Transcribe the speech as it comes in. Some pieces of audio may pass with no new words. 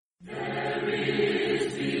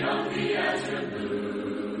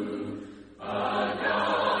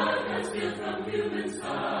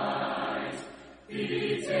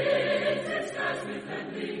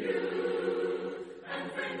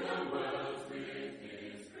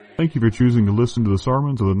Thank you for choosing to listen to the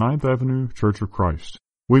sermons of the Ninth Avenue Church of Christ.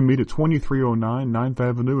 We meet at 2309 Ninth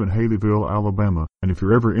Avenue in Haleyville, Alabama, and if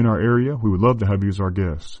you're ever in our area, we would love to have you as our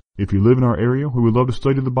guest. If you live in our area, we would love to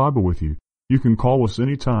study the Bible with you. You can call us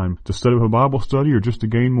anytime to set up a Bible study or just to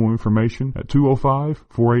gain more information at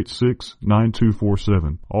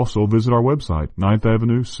 205-486-9247. Also visit our website,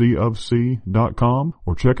 9thAvenueCofC.com,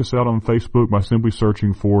 or check us out on Facebook by simply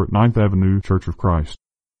searching for Ninth Avenue Church of Christ.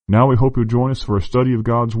 Now we hope you'll join us for a study of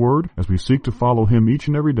God's Word as we seek to follow Him each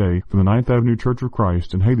and every day from the Ninth Avenue Church of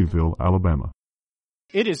Christ in Haleyville, Alabama.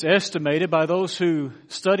 It is estimated by those who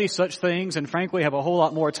study such things and frankly have a whole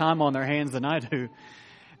lot more time on their hands than I do,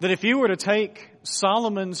 that if you were to take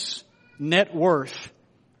Solomon's net worth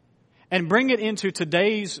and bring it into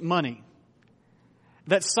today's money,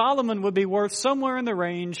 that Solomon would be worth somewhere in the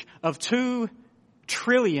range of $2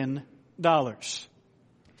 trillion.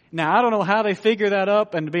 Now, I don't know how they figure that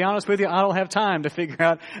up, and to be honest with you, I don't have time to figure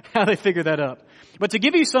out how they figure that up. But to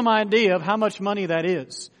give you some idea of how much money that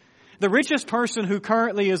is, the richest person who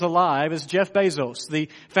currently is alive is Jeff Bezos, the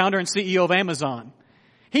founder and CEO of Amazon.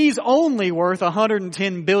 He's only worth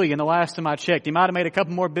 $110 billion the last time I checked. He might have made a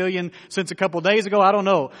couple more billion since a couple of days ago, I don't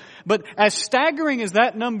know. But as staggering as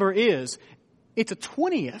that number is, it's a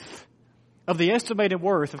 20th of the estimated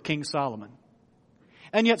worth of King Solomon.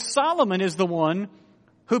 And yet Solomon is the one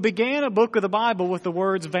who began a book of the Bible with the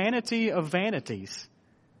words, vanity of vanities.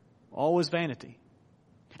 Always vanity.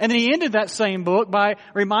 And then he ended that same book by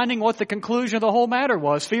reminding what the conclusion of the whole matter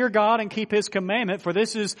was. Fear God and keep His commandment, for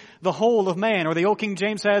this is the whole of man. Or the old King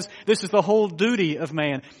James has, this is the whole duty of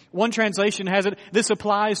man. One translation has it, this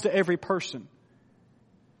applies to every person.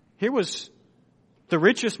 Here was the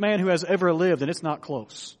richest man who has ever lived, and it's not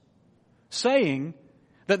close, saying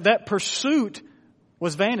that pursuit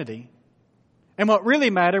was vanity. And what really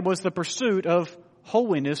mattered was the pursuit of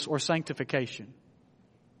holiness or sanctification.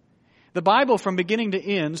 The Bible from beginning to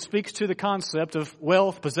end speaks to the concept of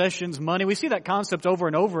wealth, possessions, money. We see that concept over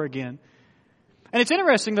and over again. And it's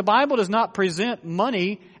interesting, the Bible does not present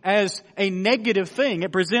money as a negative thing.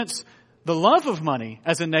 It presents the love of money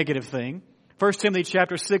as a negative thing. 1 Timothy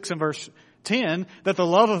chapter 6 and verse 10, that the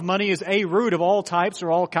love of money is a root of all types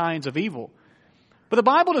or all kinds of evil. But the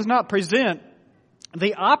Bible does not present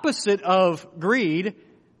the opposite of greed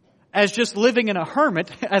as just living in as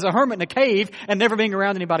a hermit in a cave and never being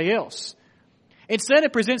around anybody else. Instead,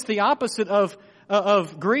 it presents the opposite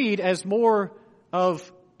of greed as more of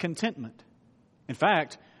contentment. In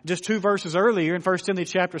fact, just 2 verses earlier in 1 Timothy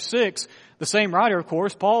chapter 6, the same writer, of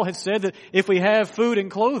course, Paul had said that if we have food and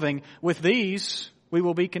clothing, with these we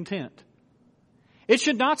will be content. It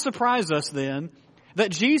should not surprise us then that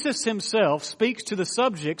Jesus Himself speaks to the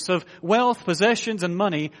subjects of wealth, possessions, and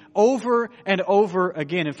money over and over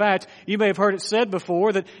again. In fact, you may have heard it said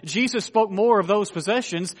before that Jesus spoke more of those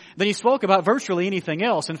possessions than He spoke about virtually anything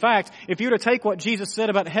else. In fact, if you were to take what Jesus said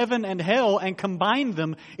about heaven and hell and combine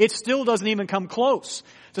them, it still doesn't even come close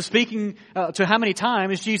to speaking to how many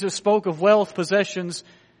times Jesus spoke of wealth, possessions,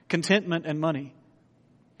 contentment, and money.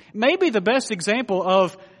 Maybe the best example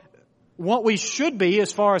of what we should be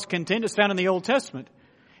as far as content is found in the Old Testament.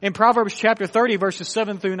 In Proverbs chapter 30, verses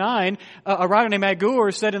 7 through 9, a writer named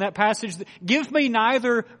Agur said in that passage, give me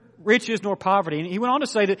neither riches nor poverty. And he went on to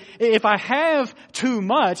say that if I have too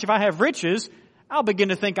much, if I have riches, I'll begin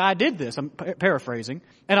to think I did this. I'm paraphrasing.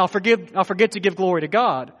 And I'll forget to give glory to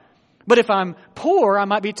God. But if I'm poor, I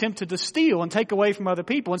might be tempted to steal and take away from other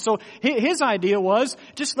people. And so his idea was,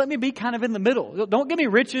 just let me be kind of in the middle. Don't give me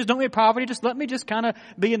riches, don't give me poverty, just let me just kind of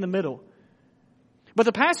be in the middle. But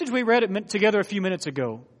the passage we read together a few minutes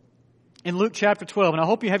ago in Luke chapter 12, and I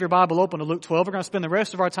hope you have your Bible open to Luke 12. We're going to spend the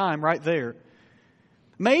rest of our time right there.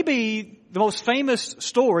 Maybe the most famous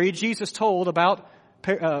story Jesus told about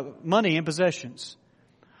money and possessions.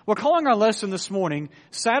 We're calling our lesson this morning,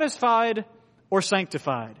 Satisfied or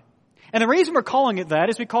Sanctified. And the reason we're calling it that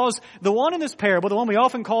is because the one in this parable, the one we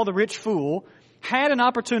often call the rich fool, had an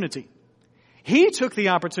opportunity. He took the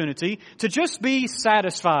opportunity to just be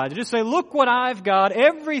satisfied, to just say, look what I've got,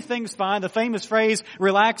 everything's fine. The famous phrase,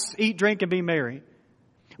 relax, eat, drink, and be merry.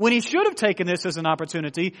 When he should have taken this as an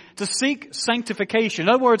opportunity to seek sanctification.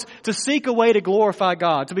 In other words, to seek a way to glorify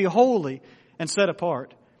God, to be holy and set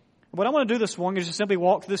apart. What I want to do this morning is just simply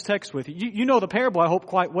walk through this text with you. You know the parable, I hope,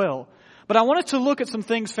 quite well. But I wanted to look at some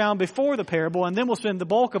things found before the parable, and then we'll spend the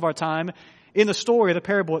bulk of our time in the story of the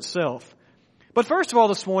parable itself. But first of all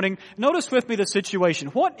this morning, notice with me the situation.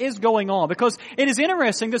 What is going on? Because it is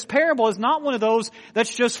interesting, this parable is not one of those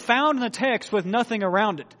that's just found in the text with nothing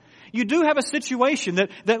around it. You do have a situation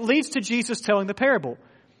that leads to Jesus telling the parable.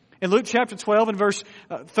 In Luke chapter 12 and verse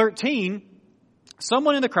 13,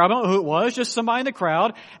 someone in the crowd, I don't know who it was, just somebody in the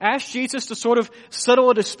crowd, asked Jesus to sort of settle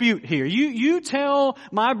a dispute here. You tell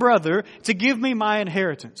my brother to give me my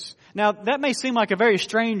inheritance. Now, that may seem like a very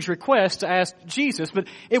strange request to ask Jesus, but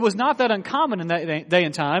it was not that uncommon in that day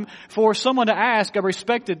and time for someone to ask a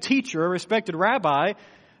respected teacher, a respected rabbi,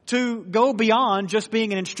 to go beyond just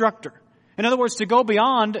being an instructor. In other words, to go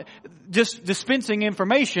beyond just dispensing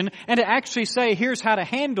information and to actually say, here's how to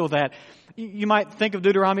handle that. You might think of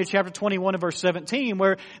Deuteronomy chapter 21 and verse 17,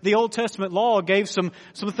 where the Old Testament law gave some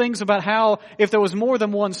things about how if there was more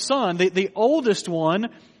than one son, the oldest one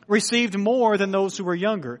received more than those who were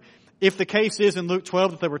younger. If the case is in Luke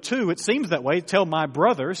 12 that there were two, it seems that way. Tell my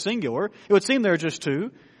brother, singular, it would seem there are just two.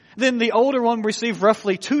 Then the older one received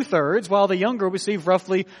roughly 2/3, while the younger received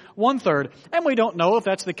roughly 1/3. And we don't know if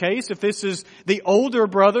that's the case, if this is the older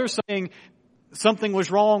brother saying something was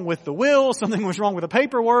wrong with the will, something was wrong with the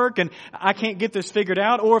paperwork, and I can't get this figured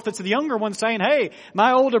out, or if it's the younger one saying, hey,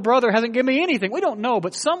 my older brother hasn't given me anything. We don't know,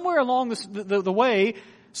 but somewhere along the way,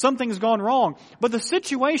 something's gone wrong. But the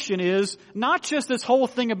situation is not just this whole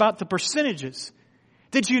thing about the percentages.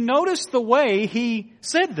 Did you notice the way he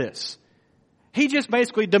said this? He just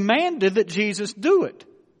basically demanded that Jesus do it.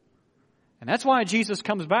 And that's why Jesus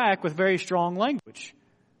comes back with very strong language.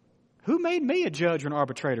 Who made me a judge or an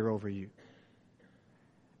arbitrator over you?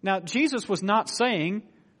 Now, Jesus was not saying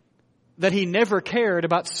that he never cared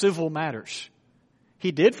about civil matters.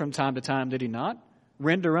 He did from time to time, did he not?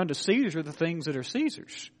 Render unto Caesar the things that are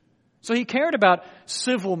Caesar's. So he cared about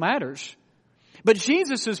civil matters. But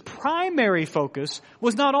Jesus' primary focus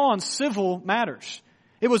was not on civil matters.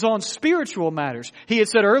 It was on spiritual matters. He had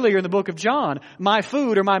said earlier in the book of John, my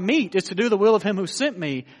food or my meat is to do the will of him who sent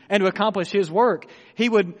me and to accomplish his work. He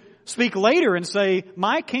would speak later and say,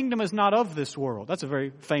 my kingdom is not of this world. That's a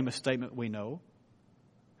very famous statement we know.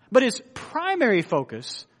 But his primary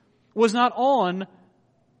focus was not on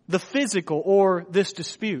the physical or this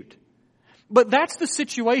dispute. But that's the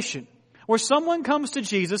situation where someone comes to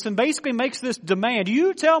Jesus and basically makes this demand,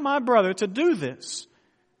 you tell my brother to do this.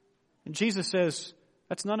 And Jesus says,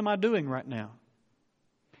 that's none of my doing right now.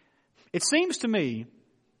 It seems to me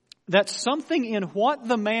that something in what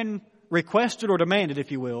the man requested or demanded,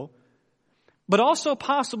 if you will, but also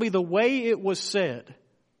possibly the way it was said,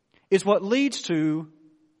 is what leads to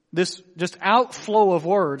this just outflow of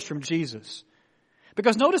words from Jesus.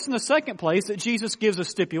 Because notice in the second place that Jesus gives a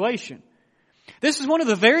stipulation. This is one of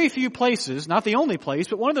the very few places, not the only place,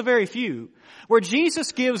 but one of the very few, where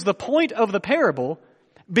Jesus gives the point of the parable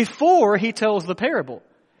before he tells the parable.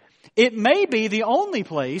 It may be the only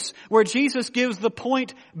place where Jesus gives the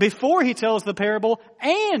point before he tells the parable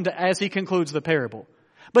and as he concludes the parable.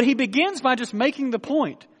 But he begins by just making the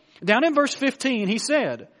point. Down in verse 15, he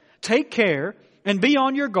said, take care and be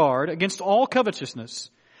on your guard against all covetousness,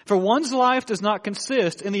 for one's life does not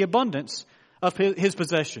consist in the abundance of his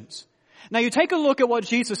possessions. Now you take a look at what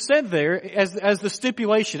Jesus said there as the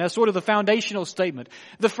stipulation, as sort of the foundational statement.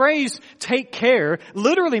 The phrase, take care,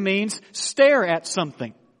 literally means stare at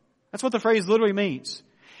something. That's what the phrase literally means.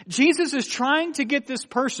 Jesus is trying to get this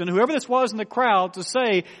person, whoever this was in the crowd, to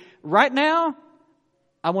say, right now,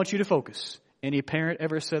 I want you to focus. Any parent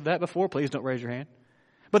ever said that before? Please don't raise your hand.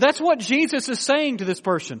 But that's what Jesus is saying to this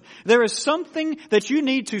person. There is something that you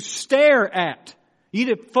need to stare at. You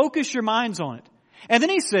need to focus your minds on it. And then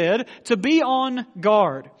he said to be on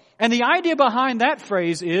guard. And the idea behind that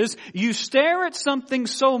phrase is you stare at something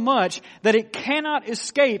so much that it cannot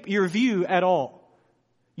escape your view at all.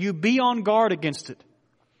 You be on guard against it.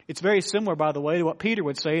 It's very similar, by the way, to what Peter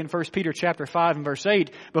would say in 1 Peter chapter 5 and verse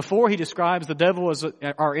 8. Before he describes the devil as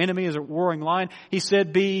our enemy, as a roaring lion, he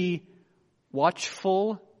said, be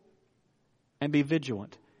watchful and be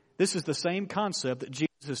vigilant. This is the same concept that Jesus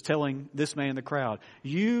is telling this man in the crowd.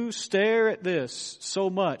 You stare at this so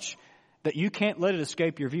much that you can't let it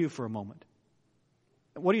escape your view for a moment.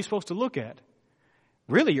 What are you supposed to look at?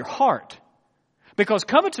 Really, your heart. Because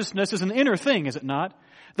covetousness is an inner thing, is it not?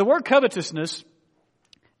 The word covetousness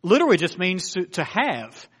literally just means to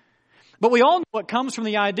have. But we all know what comes from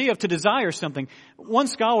the idea of to desire something. One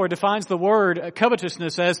scholar defines the word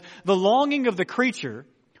covetousness as the longing of the creature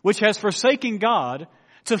which has forsaken God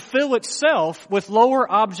to fill itself with lower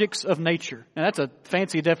objects of nature. Now that's a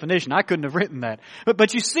fancy definition. I couldn't have written that.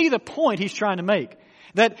 But you see the point he's trying to make.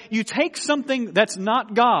 That you take something that's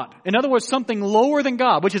not God. In other words, something lower than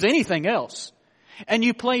God, which is anything else. And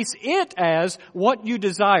you place it as what you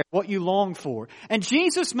desire, what you long for. And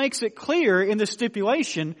Jesus makes it clear in the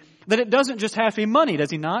stipulation that it doesn't just have to be money,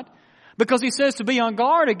 does he not? Because he says to be on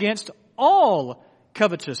guard against all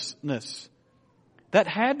covetousness. That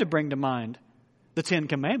had to bring to mind the 10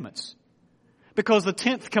 Commandments. Because the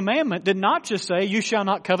 10th commandment did not just say, you shall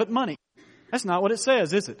not covet money. That's not what it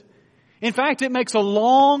says, is it? In fact, it makes a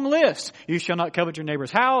long list. You shall not covet your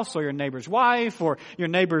neighbor's house or your neighbor's wife or your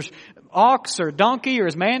neighbor's ox or donkey or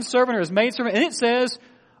his manservant or his maidservant. And it says,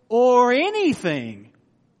 or anything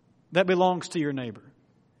that belongs to your neighbor.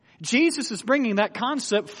 Jesus is bringing that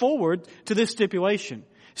concept forward to this stipulation.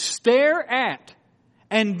 Stare at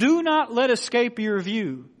and do not let escape your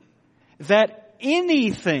view that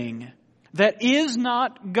anything that is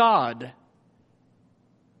not God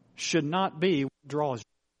should not be what draws you.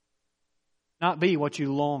 Not be what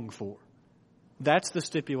you long for. That's the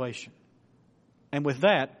stipulation. And with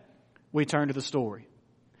that, we turn to the story.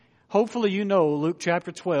 Hopefully you know Luke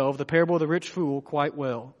chapter 12, the parable of the rich fool, quite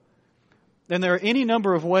well. And there are any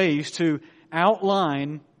number of ways to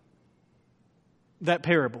outline that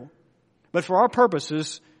parable. But for our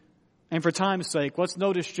purposes, and for time's sake, let's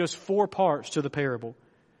notice just 4 parts to the parable.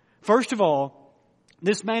 First of all,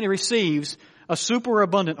 this man receives a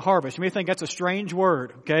superabundant harvest. You may think that's a strange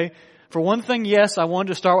word, okay? For one thing, yes, I wanted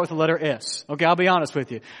to start with the letter S. Okay, I'll be honest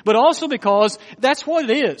with you. But also because that's what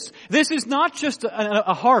it is. This is not just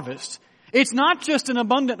a harvest. It's not just an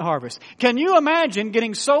abundant harvest. Can you imagine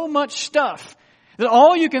getting so much stuff that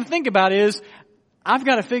all you can think about is, I've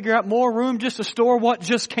got to figure out more room just to store what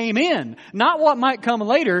just came in. Not what might come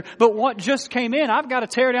later, but what just came in. I've got to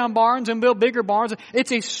tear down barns and build bigger barns.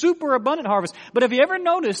 It's a super abundant harvest. But have you ever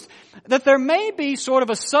noticed that there may be sort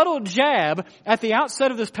of a subtle jab at the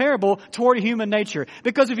outset of this parable toward human nature?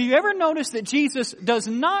 Because have you ever noticed that Jesus does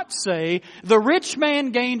not say, the rich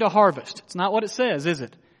man gained a harvest? It's not what it says, is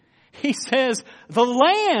it? He says, the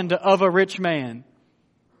land of a rich man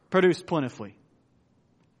produced plentifully.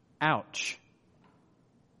 Ouch.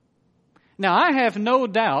 Now, I have no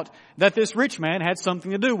doubt that this rich man had something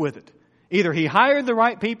to do with it. Either he hired the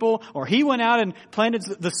right people, or he went out and planted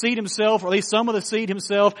the seed himself, or at least some of the seed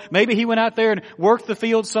himself. Maybe he went out there and worked the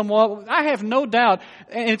field somewhat. I have no doubt,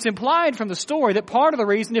 and it's implied from the story that part of the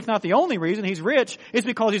reason, if not the only reason, he's rich is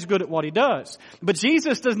because he's good at what he does. But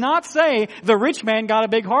Jesus does not say the rich man got a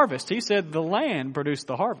big harvest. He said the land produced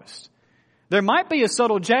the harvest. There might be a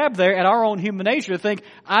subtle jab there at our own human nature to think,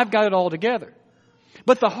 I've got it all together.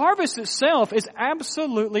 But the harvest itself is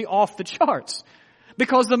absolutely off the charts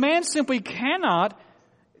because the man simply cannot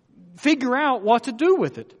figure out what to do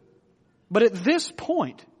with it. But at this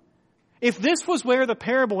point, if this was where the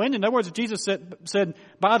parable ended, in other words, if Jesus said,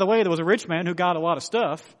 by the way, there was a rich man who got a lot of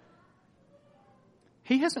stuff,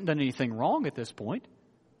 he hasn't done anything wrong at this point.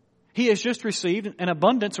 He has just received an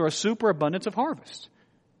abundance or a superabundance of harvest.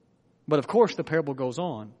 But of course, the parable goes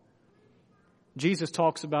on. Jesus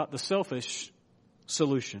talks about the selfish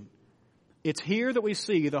solution. It's here that we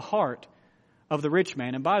see the heart of the rich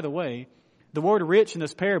man. And by the way, the word rich in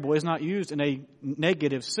this parable is not used in a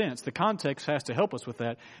negative sense. The context has to help us with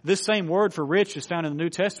that. This same word for rich is found in the New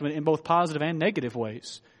Testament in both positive and negative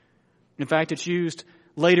ways. In fact, it's used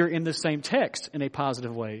later in the same text in a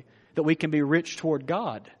positive way, that we can be rich toward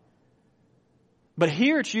God. But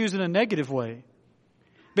here it's used in a negative way.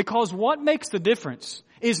 Because what makes the difference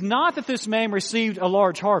is not that this man received a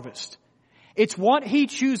large harvest. It's what he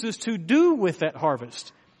chooses to do with that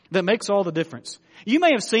harvest that makes all the difference. You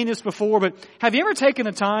may have seen this before, but have you ever taken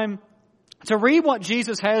the time to read what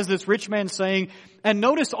Jesus has this rich man saying and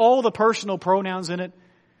notice all the personal pronouns in it?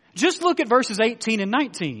 Just look at verses 18 and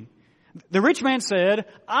 19. The rich man said,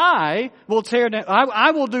 I will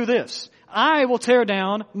do this. I will tear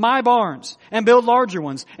down my barns and build larger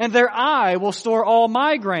ones, and there I will store all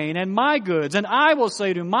my grain and my goods, and I will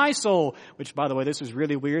say to my soul, which by the way, this is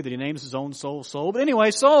really weird that he names his own soul, but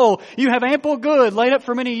anyway, soul, you have ample good laid up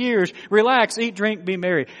for many years. Relax, eat, drink, be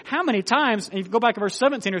merry. How many times, and if you go back to verse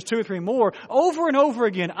 17, there's 2 or 3 more, over and over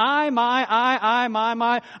again, I, my.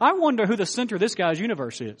 I wonder who the center of this guy's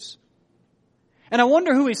universe is. And I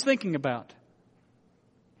wonder who he's thinking about.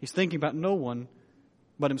 He's thinking about no one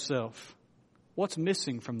but himself. What's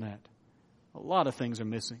missing from that? A lot of things are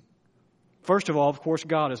missing. First of all, of course,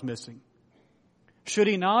 God is missing. Should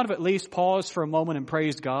he not have at least paused for a moment and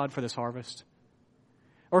praised God for this harvest?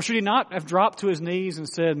 Or should he not have dropped to his knees and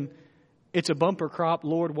said, it's a bumper crop,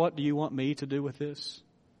 Lord, what do you want me to do with this?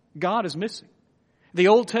 God is missing. The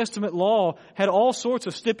Old Testament law had all sorts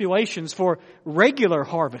of stipulations for regular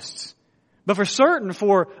harvests, but for certain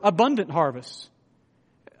for abundant harvests.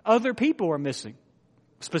 Other people are missing,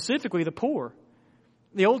 specifically the poor.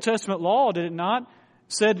 The Old Testament law, did it not,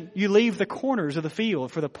 said you leave the corners of the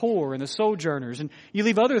field for the poor and the sojourners, and you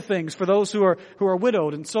leave other things for those who are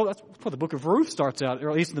widowed. And so that's what the book of Ruth starts out, or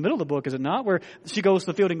at least in the middle of the book, is it not? Where she goes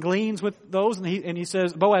to the field and gleans with those, and he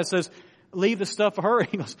says, Boaz says, leave the stuff for her.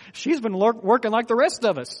 He goes, she's been working like the rest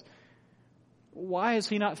of us. Why is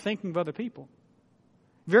he not thinking of other people?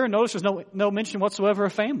 Have you ever noticed there's no mention whatsoever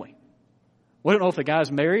of family? We don't know if the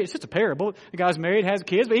guy's married. It's just a parable. The guy's married, has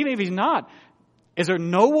kids, but even if he's not, is there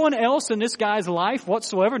no one else in this guy's life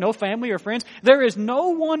whatsoever? No family or friends? There is no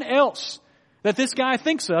one else that this guy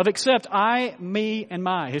thinks of except I, me, and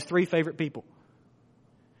my, his three favorite people.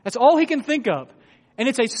 That's all he can think of. And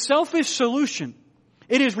it's a selfish solution.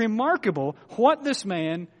 It is remarkable what this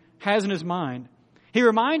man has in his mind. He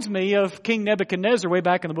reminds me of King Nebuchadnezzar way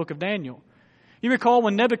back in the book of Daniel. You recall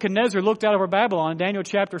when Nebuchadnezzar looked out over Babylon, Daniel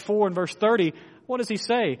chapter 4 and verse 30, what does he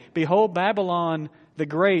say? Behold, Babylon the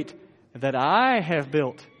great that I have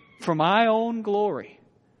built for my own glory.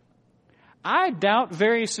 I doubt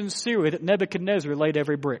very sincerely that Nebuchadnezzar laid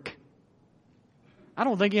every brick. I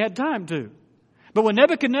don't think he had time to. But when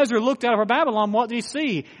Nebuchadnezzar looked out over Babylon, what did he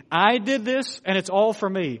see? I did this and it's all for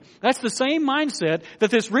me. That's the same mindset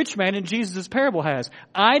that this rich man in Jesus' parable has.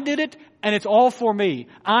 I did it and it's all for me.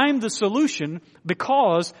 I'm the solution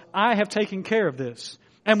because I have taken care of this.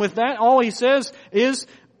 And with that, all he says is,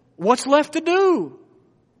 what's left to do?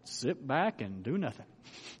 Sit back and do nothing.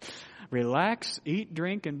 Relax, eat,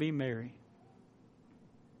 drink, and be merry.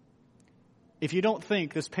 If you don't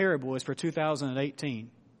think this parable is for 2018,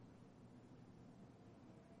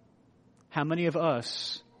 how many of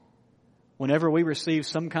us, whenever we receive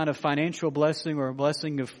some kind of financial blessing or a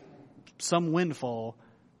blessing of some windfall,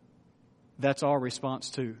 that's our response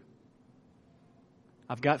too?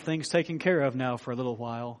 I've got things taken care of now for a little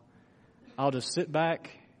while. I'll just sit back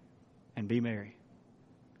and be merry.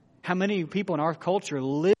 How many people in our culture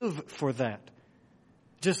live for that?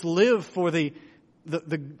 Just live for the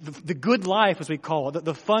good life, as we call it,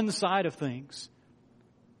 the fun side of things.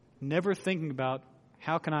 Never thinking about,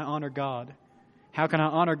 how can I honor God? How can I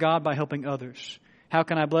honor God by helping others? How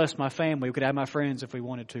can I bless my family? We could add my friends if we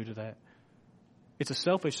wanted to that. It's a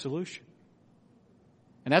selfish solution.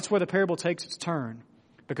 And that's where the parable takes its turn,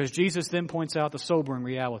 because Jesus then points out the sobering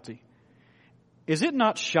reality. Is it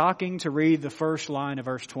not shocking to read the first line of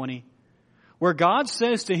verse 20, where God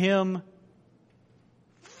says to him,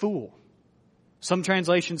 fool? Some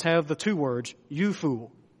translations have the two words, you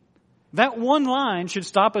fool. That one line should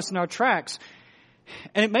stop us in our tracks.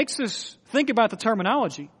 And it makes us think about the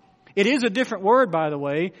terminology. It is a different word, by the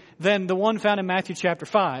way, than the one found in Matthew chapter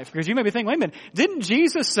 5. Because you may be thinking, wait a minute, didn't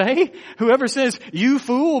Jesus say, whoever says, you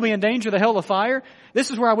fool, will be in danger of the hell of fire? This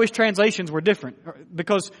is where I wish translations were different.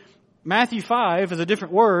 Because Matthew 5 is a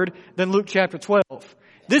different word than Luke chapter 12.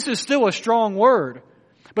 This is still a strong word.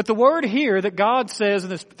 But the word here that God says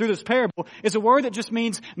through this parable is a word that just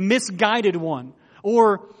means misguided one,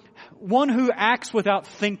 or one who acts without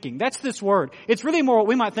thinking. That's this word. It's really more what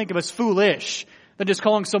we might think of as foolish than just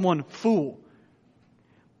calling someone fool.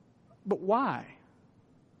 But why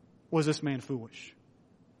was this man foolish?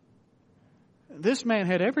 This man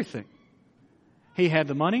had everything. He had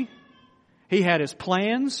the money. He had his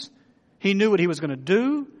plans. He knew what he was going to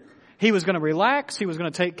do. He was going to relax. He was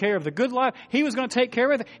going to take care of the good life. He was going to take care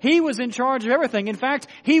of everything. He was in charge of everything. In fact,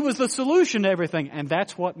 he was the solution to everything. And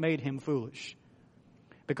that's what made him foolish.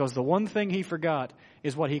 Because the one thing he forgot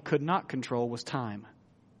is what he could not control was time.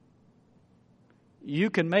 You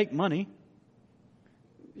can make money.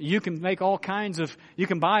 You can buy all kinds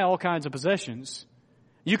of possessions.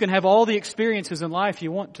 You can have all the experiences in life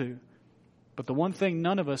you want to. But the one thing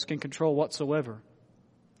none of us can control whatsoever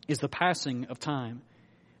is the passing of time.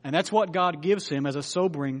 And that's what God gives him as a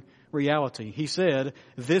sobering reality. He said,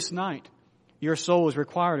 this night your soul is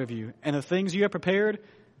required of you, and the things you have prepared,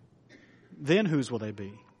 then whose will they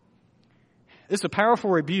be? This is a powerful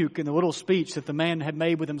rebuke in the little speech that the man had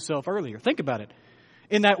made with himself earlier. Think about it.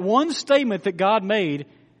 In that one statement that God made,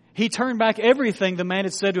 he turned back everything the man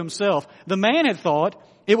had said to himself. The man had thought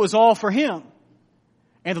it was all for him.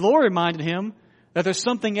 And the Lord reminded him that there's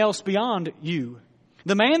something else beyond you.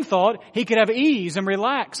 The man thought he could have ease and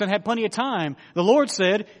relax and have plenty of time. The Lord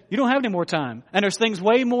said, you don't have any more time. And there's things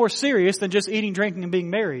way more serious than just eating, drinking, and being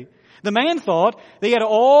merry. The man thought that he had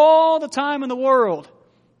all the time in the world.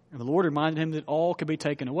 And the Lord reminded him that all could be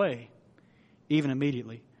taken away, even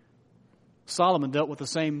immediately. Solomon dealt with the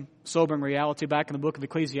same sobering reality back in the book of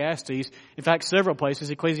Ecclesiastes. In fact, several places.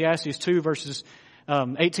 Ecclesiastes 2 verses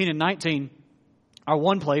 18 and 19 are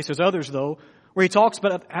one place. There's others, though, where he talks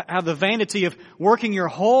about how the vanity of working your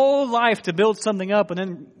whole life to build something up and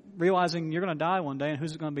then realizing you're going to die one day, and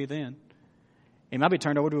who's it going to be then? It might be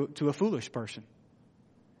turned over to a foolish person.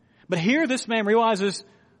 But here this man realizes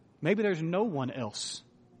maybe there's no one else.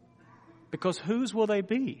 Because whose will they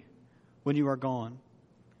be when you are gone?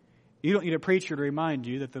 You don't need a preacher to remind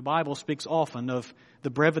you that the Bible speaks often of the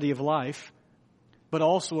brevity of life, but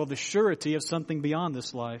also of the surety of something beyond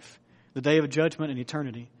this life, the day of judgment and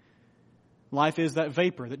eternity. Life is that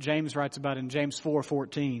vapor that James writes about in James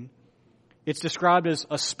 4:14. It's described as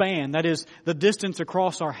a span, that is, the distance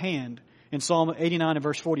across our hand in Psalm 89 and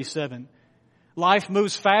verse 47. Life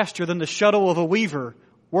moves faster than the shuttle of a weaver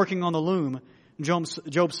working on the loom,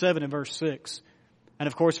 Job 7 and verse 6. And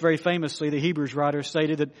of course, very famously, the Hebrews writer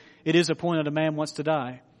stated that it is appointed a man wants to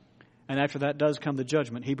die. And after that does come the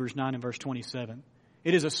judgment, Hebrews 9 and verse 27.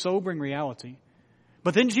 It is a sobering reality.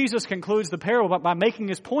 But then Jesus concludes the parable by making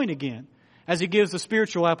his point again as he gives the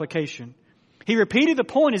spiritual application. He repeated the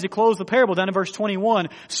point as he closed the parable down in verse 21.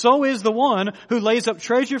 So is the one who lays up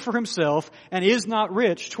treasure for himself and is not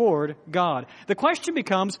rich toward God. The question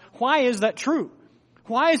becomes, why is that true?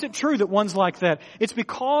 Why is it true that one's like that? It's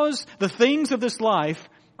because the things of this life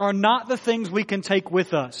are not the things we can take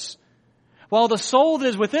with us. While the soul that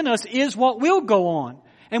is within us is what will go on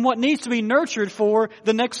and what needs to be nurtured for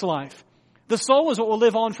the next life. The soul is what will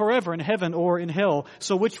live on forever in heaven or in hell.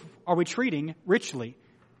 So which are we treating richly?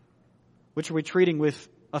 Which are we treating with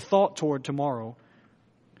a thought toward tomorrow?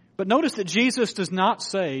 But notice that Jesus does not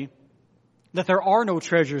say that there are no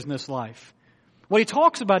treasures in this life. What he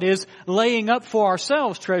talks about is laying up for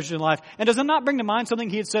ourselves treasures in life. And does it not bring to mind something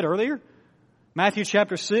he had said earlier? Matthew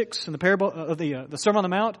chapter 6 in the parable of the Sermon on the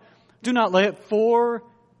Mount. Do not lay up for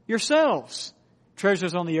yourselves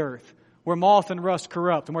treasures on the earth, where moth and rust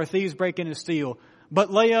corrupt and where thieves break in and steal.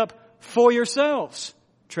 But lay up for yourselves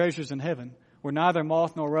treasures in heaven, where neither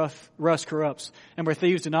moth nor rust corrupts, and where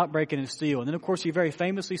thieves do not break in and steal. And then, of course, he very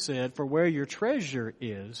famously said, for where your treasure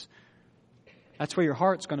is, that's where your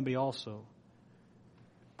heart's going to be also.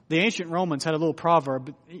 The ancient Romans had a little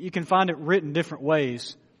proverb. You can find it written different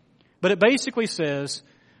ways. But it basically says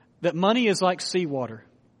that money is like seawater.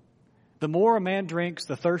 The more a man drinks,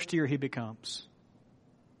 the thirstier he becomes.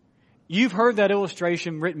 You've heard that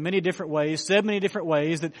illustration written many different ways, said many different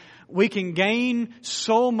ways, that we can gain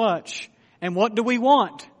so much. And what do we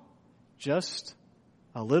want? Just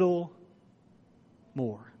a little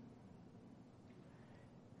more.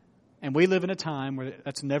 And we live in a time where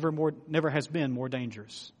that's never has been more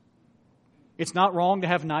dangerous. It's not wrong to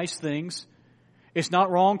have nice things. It's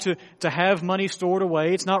not wrong to have money stored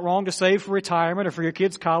away. It's not wrong to save for retirement or for your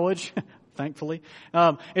kids' college, thankfully.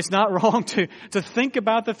 It's not wrong to think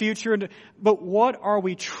about the future. But what are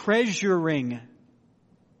we treasuring?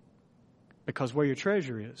 Because where your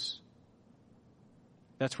treasure is,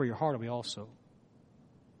 that's where your heart will be also.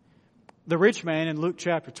 The rich man in Luke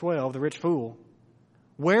chapter 12, the rich fool,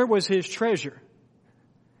 where was his treasure?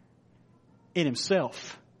 In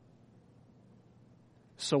himself.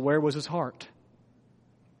 So where was his heart?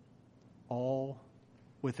 All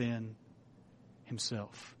within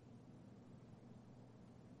himself.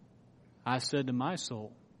 I said to my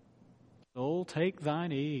soul, soul, take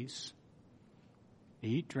thine ease.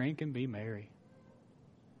 Eat, drink, and be merry.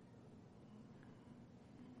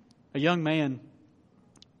 A young man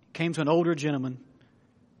came to an older gentleman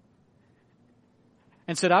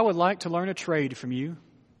and said, I would like to learn a trade from you.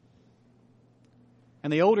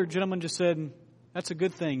 And the older gentleman just said, that's a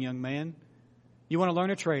good thing, young man. You want to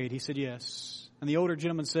learn a trade? He said, yes. And the older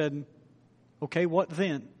gentleman said, okay, what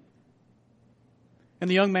then? And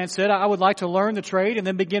the young man said, I would like to learn the trade and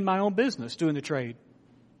then begin my own business doing the trade.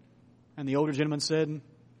 And the older gentleman said,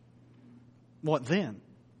 what then?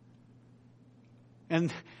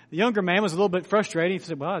 And the younger man was a little bit frustrated. He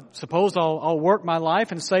said, well, I suppose I'll work my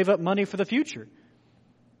life and save up money for the future.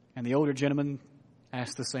 And the older gentleman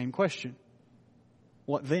asked the same question.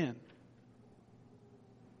 What then?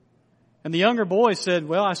 And the younger boy said,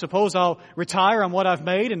 well, I suppose I'll retire on what I've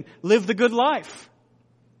made and live the good life.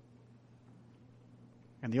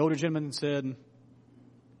 And the older gentleman said,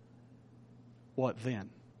 what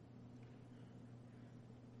then?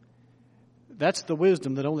 That's the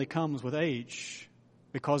wisdom that only comes with age.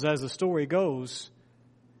 Because as the story goes,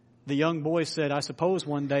 the young boy said, I suppose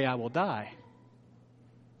one day I will die.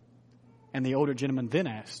 And the older gentleman then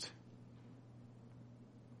asked,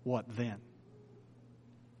 what then?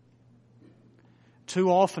 Too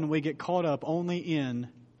often we get caught up only in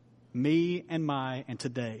me and my and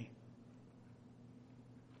today.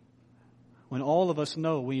 When all of us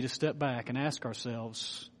know we need to step back and ask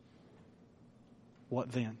ourselves,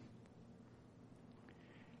 what then?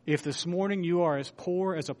 If this morning you are as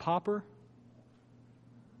poor as a pauper,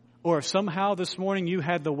 or if somehow this morning you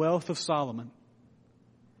had the wealth of Solomon,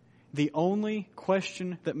 The only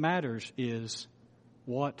question that matters is,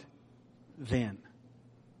 what then?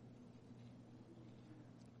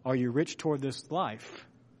 Are you rich toward this life?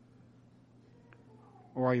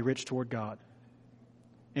 Or are you rich toward God?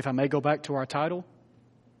 If I may go back to our title,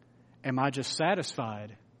 am I just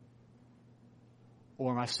satisfied?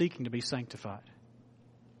 Or am I seeking to be sanctified?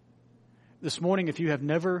 This morning, if you have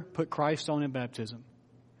never put Christ on in baptism,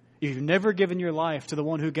 if you've never given your life to the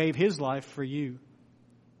one who gave His life for you,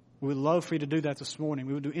 we would love for you to do that this morning.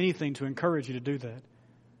 We would do anything to encourage you to do that.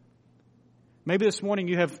 Maybe this morning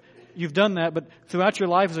you've done that, but throughout your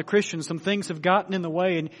life as a Christian, some things have gotten in the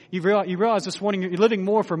way, and you realize this morning you're living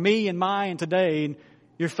more for me and mine today, and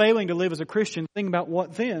you're failing to live as a Christian. Think about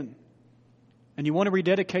what then? And you want to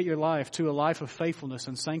rededicate your life to a life of faithfulness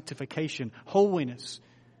and sanctification, holiness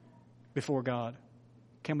before God.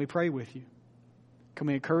 Can we pray with you? Can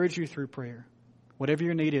we encourage you through prayer? Whatever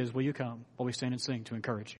your need is, will you come while we stand and sing to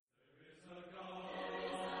encourage you?